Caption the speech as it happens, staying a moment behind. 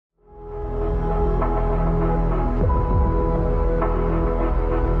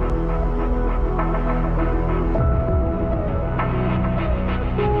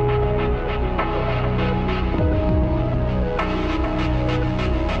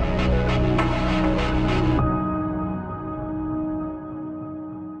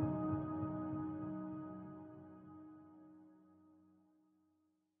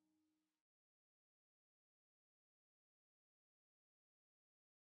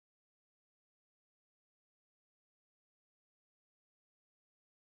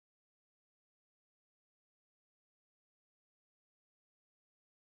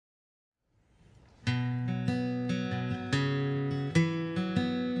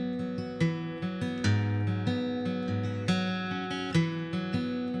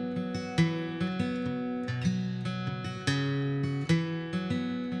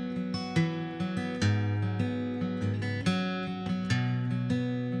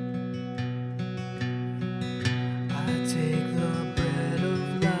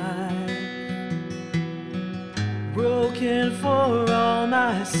broken for all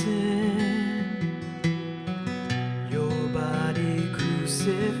my sin, your body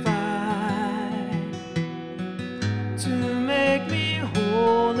crucified to make me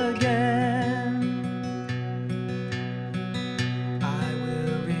whole again. I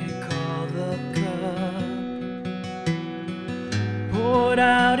will recall the cup poured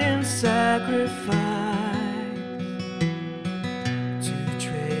out in sacrifice to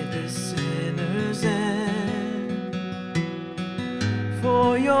trade the sinner's end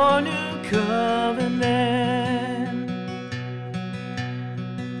for your new covenant.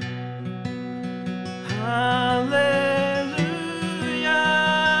 Hallelujah,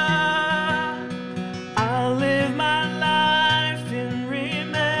 I'll live my life in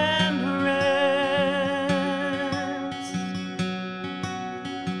remembrance.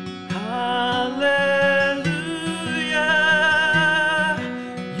 Hallelujah,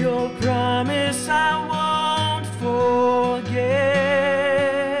 your promise I won't forget.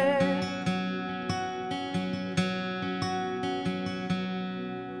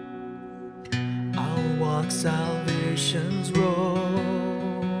 I'll walk salvation's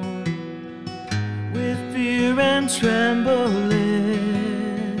road with fear and trembling,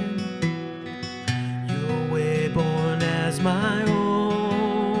 your way born as my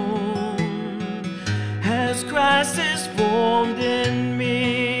own, as Christ is formed in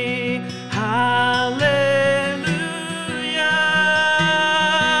me. Hallelujah,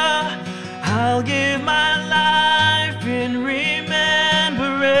 I'll give my life in remembrance.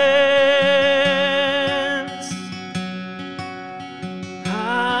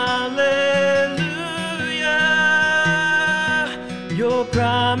 Hallelujah, your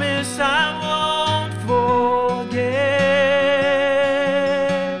promise I won't forget.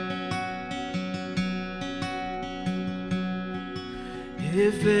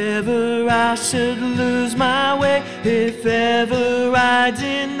 If ever I should lose my way, if ever I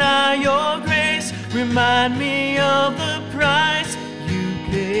deny your grace, remind me of the price you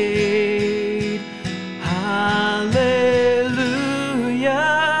paid. Hallelujah,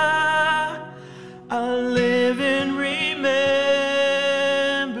 I'll live in remembrance.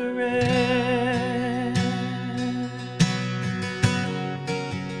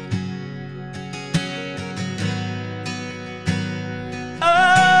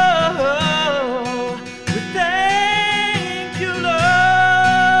 Oh, we thank you, Lord.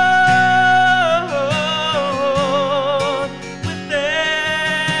 We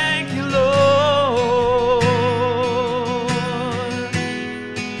thank you, Lord.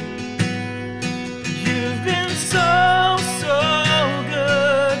 You've been so, so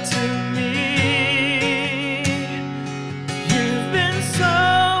good to me. You've been so,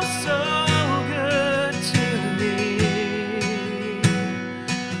 so good to me.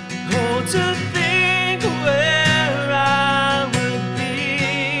 Oh, to think where I would be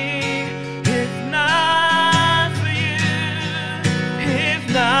if not for you, if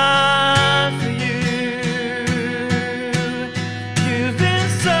not for you. You've been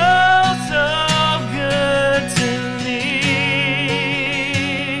so, so good to me.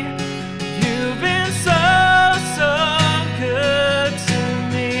 You've been so, so good to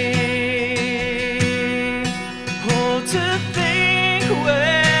me. Oh, to think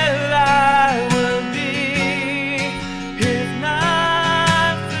where I would be if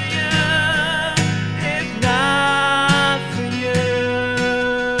not for you, if not for you.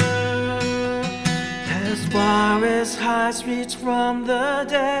 As far as heights reach from the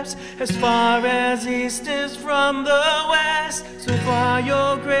depths, as far as east is from the west, so far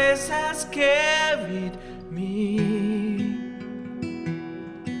your grace has carried me,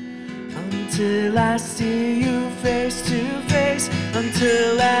 until I see you face to face,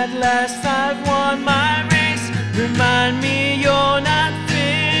 until at last I've won my race. Remind me you're not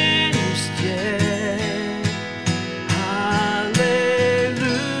finished yet. Hallelujah,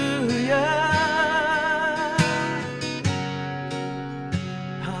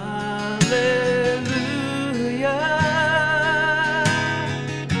 hallelujah,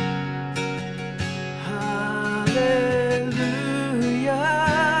 hallelujah,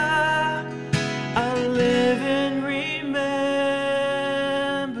 I'll live in remembrance.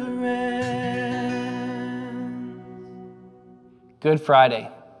 Good Friday.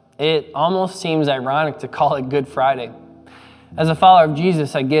 It almost seems ironic to call it Good Friday. As a follower of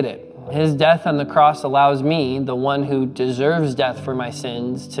Jesus, I get it. His death on the cross allows me, the one who deserves death for my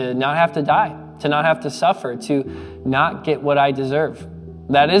sins, to not have to die, to not have to suffer, to not get what I deserve.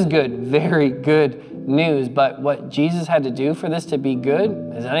 That is good, very good news, but what Jesus had to do for this to be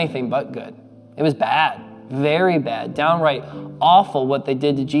good is anything but good. It was bad, very bad, downright awful what they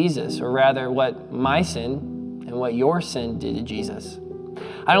did to Jesus, or rather what my sin in what your sin did to Jesus.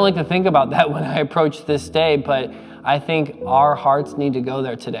 I don't like to think about that when I approach this day, but I think our hearts need to go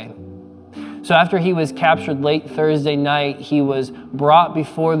there today. So after he was captured late Thursday night, he was brought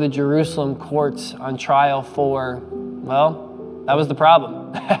before the Jerusalem courts on trial for, well, that was the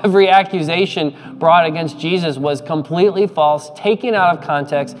problem. Every accusation brought against Jesus was completely false, taken out of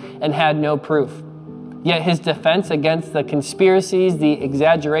context, and had no proof. Yet his defense against the conspiracies, the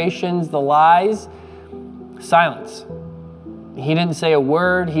exaggerations, the lies, silence. He didn't say a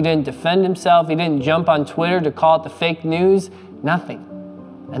word. He didn't defend himself. He didn't jump on Twitter to call it the fake news. Nothing.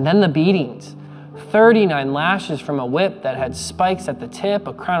 And then the beatings. 39 lashes from a whip that had spikes at the tip,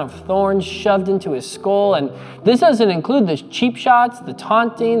 a crown of thorns shoved into his skull. And this doesn't include the cheap shots, the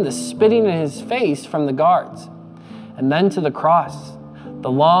taunting, the spitting in his face from the guards. And then to the cross.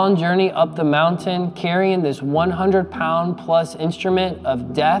 The long journey up the mountain, carrying this 100-pound plus instrument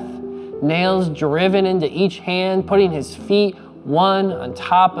of death, nails driven into each hand, putting his feet one on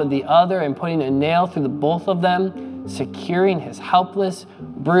top of the other and putting a nail through the both of them, securing his helpless,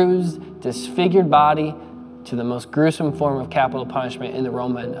 bruised, disfigured body to the most gruesome form of capital punishment in the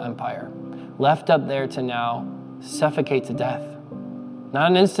Roman Empire, left up there to now suffocate to death.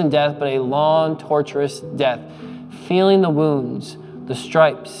 Not an instant death, but a long, torturous death, feeling the wounds, the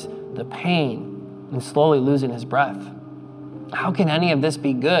stripes, the pain, and slowly losing his breath. How can any of this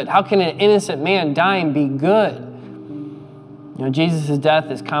be good? How can an innocent man dying be good? You know, Jesus' death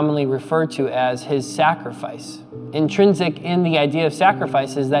is commonly referred to as his sacrifice. Intrinsic in the idea of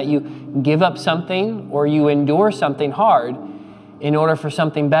sacrifice is that you give up something or you endure something hard in order for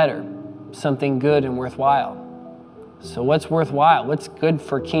something better, something good and worthwhile. So what's worthwhile? What's good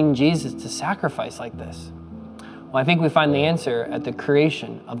for King Jesus to sacrifice like this? Well, I think we find the answer at the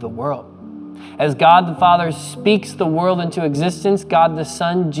creation of the world. As God the Father speaks the world into existence, God the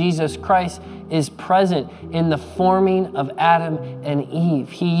Son, Jesus Christ, is present in the forming of Adam and Eve.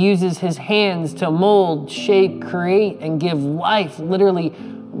 He uses his hands to mold, shape, create, and give life, literally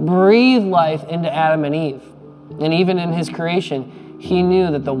breathe life into Adam and Eve. And even in his creation, he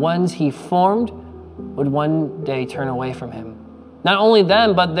knew that the ones he formed would one day turn away from him. Not only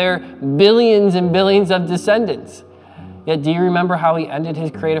them, but their billions and billions of descendants. Yet do you remember how he ended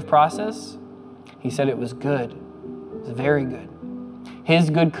his creative process? He said it was good. It was very good. His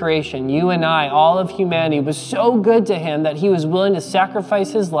good creation, you and I, all of humanity, was so good to him that he was willing to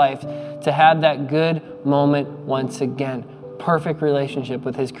sacrifice his life to have that good moment once again. Perfect relationship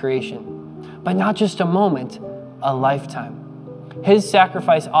with his creation. But not just a moment, a lifetime. His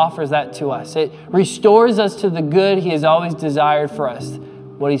sacrifice offers that to us. It restores us to the good he has always desired for us,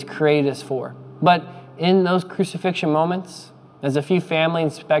 what he's created us for. But in those crucifixion moments, as a few family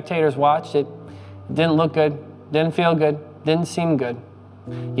and spectators watched, it didn't look good, didn't feel good, didn't seem good.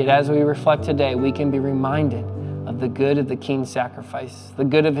 Yet as we reflect today, we can be reminded of the good of the King's sacrifice, the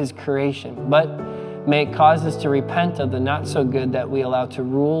good of his creation. But may it cause us to repent of the not so good that we allow to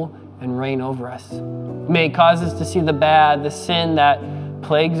rule and reign over us. May it cause us to see the bad, the sin that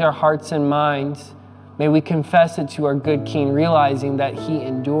plagues our hearts and minds. May we confess it to our good King, realizing that he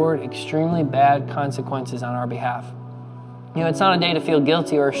endured extremely bad consequences on our behalf. You know, it's not a day to feel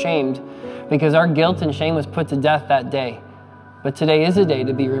guilty or ashamed because our guilt and shame was put to death that day. But today is a day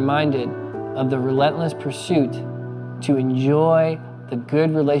to be reminded of the relentless pursuit to enjoy the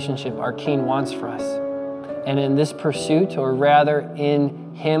good relationship our King wants for us. And in this pursuit, or rather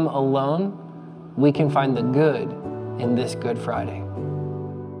in him alone, we can find the good in this Good Friday.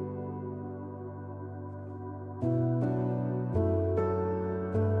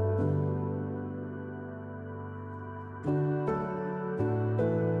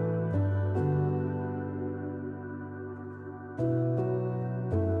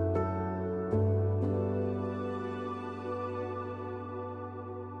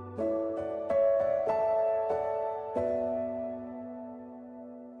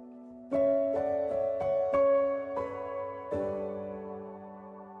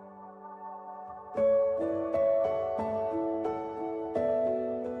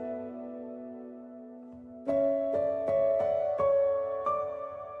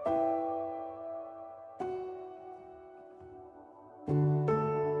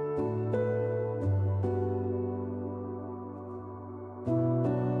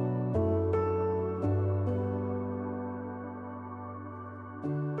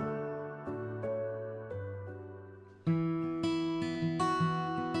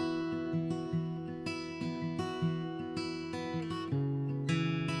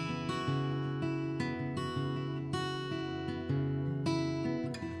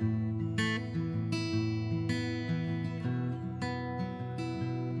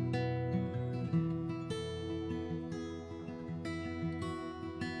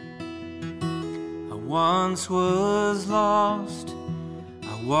 once was lost,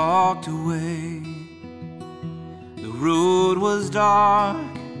 I walked away. The road was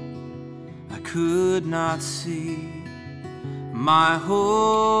dark, I could not see. My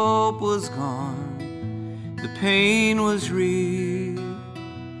hope was gone, the pain was real.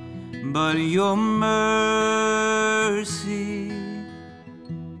 But your mercy,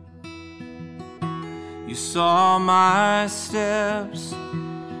 you saw my steps,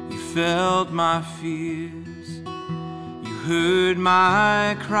 you felt my fears, you heard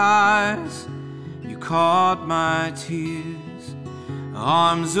my cries, you caught my tears.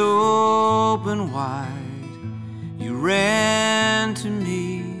 Arms open wide, you ran to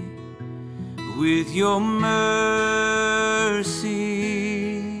me with your mercy.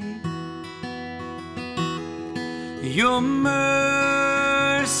 Your mercy,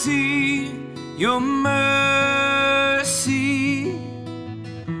 your mercy.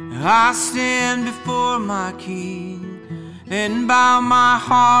 I stand before my King and bow my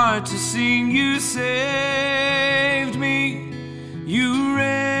heart to sing. You saved me, you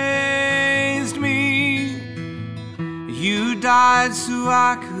raised me, you died so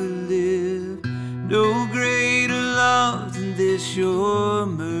I could live. No greater love than this, your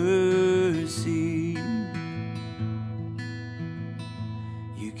mercy.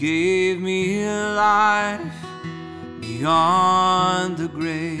 You gave me a life beyond the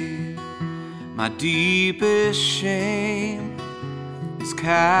grave. My deepest shame is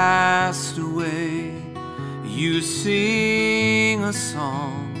cast away. You sing a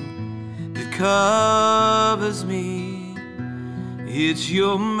song that covers me. It's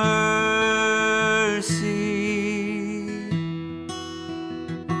your mercy.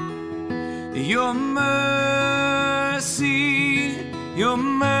 Your mercy, your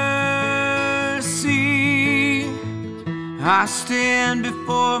mercy. I stand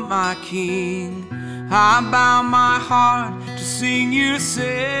before my King, I bow my heart to sing. You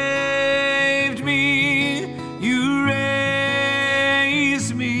saved me, you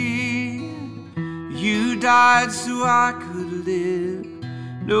raised me, you died so I could live.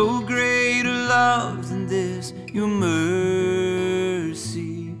 No greater love than this, your mercy,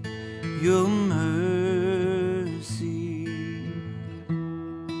 your mercy.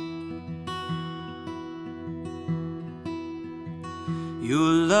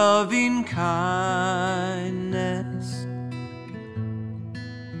 Your loving kindness,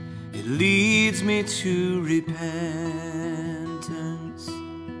 it leads me to repentance.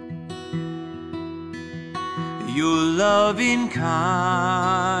 Your loving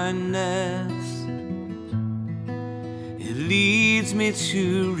kindness, it leads me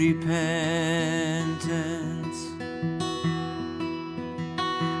to repentance.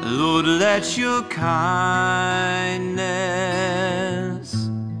 Lord, let your kindness,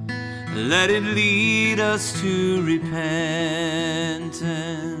 let it lead us to repentance.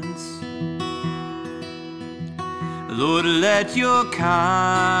 Lord, let your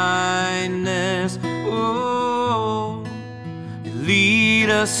kindness, oh, lead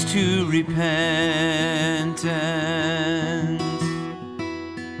us to repentance.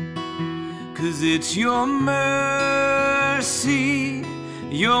 'Cause it's your mercy,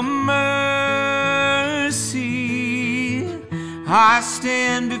 your mercy. I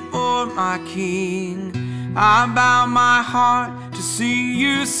stand before my King, I bow my heart to sing.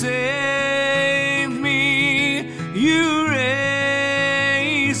 You saved me, you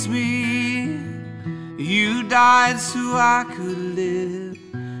raised me, you died so I could live.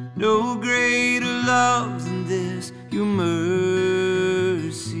 No greater love than this, your mercy,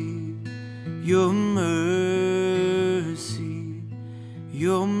 your mercy.